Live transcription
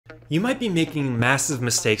You might be making massive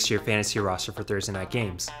mistakes to your fantasy roster for Thursday night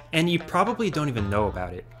games, and you probably don't even know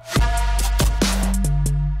about it.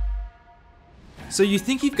 So you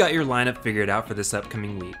think you've got your lineup figured out for this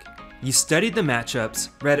upcoming week. You studied the matchups,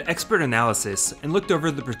 read expert analysis, and looked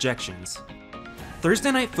over the projections.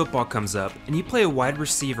 Thursday night football comes up, and you play a wide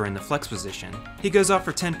receiver in the flex position. He goes off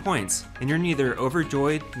for 10 points, and you're neither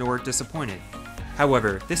overjoyed nor disappointed.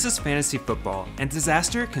 However, this is fantasy football, and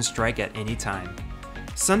disaster can strike at any time.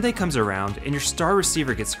 Sunday comes around, and your star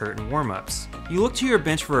receiver gets hurt in warm-ups. You look to your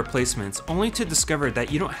bench for replacements, only to discover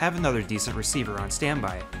that you don't have another decent receiver on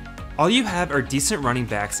standby. All you have are decent running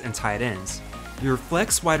backs and tight ends. Your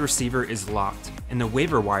flex wide receiver is locked, and the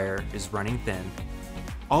waiver wire is running thin.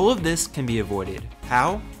 All of this can be avoided.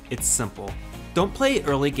 How? It's simple. Don't play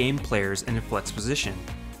early game players in a flex position.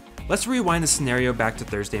 Let's rewind the scenario back to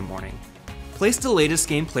Thursday morning. Place the latest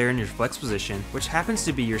game player in your flex position, which happens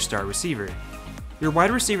to be your star receiver. Your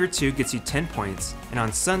wide receiver 2 gets you 10 points, and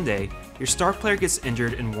on Sunday, your star player gets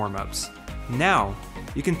injured in warm-ups. Now,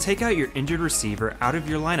 you can take out your injured receiver out of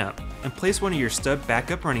your lineup and place one of your stud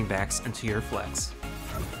backup running backs into your flex.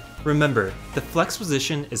 Remember, the flex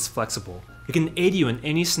position is flexible. It can aid you in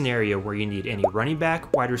any scenario where you need any running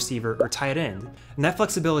back, wide receiver, or tight end, and that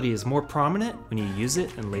flexibility is more prominent when you use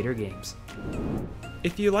it in later games.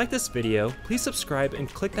 If you like this video, please subscribe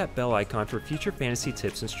and click that bell icon for future fantasy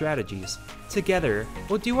tips and strategies. Together,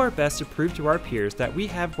 we'll do our best to prove to our peers that we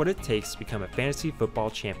have what it takes to become a fantasy football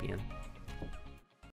champion.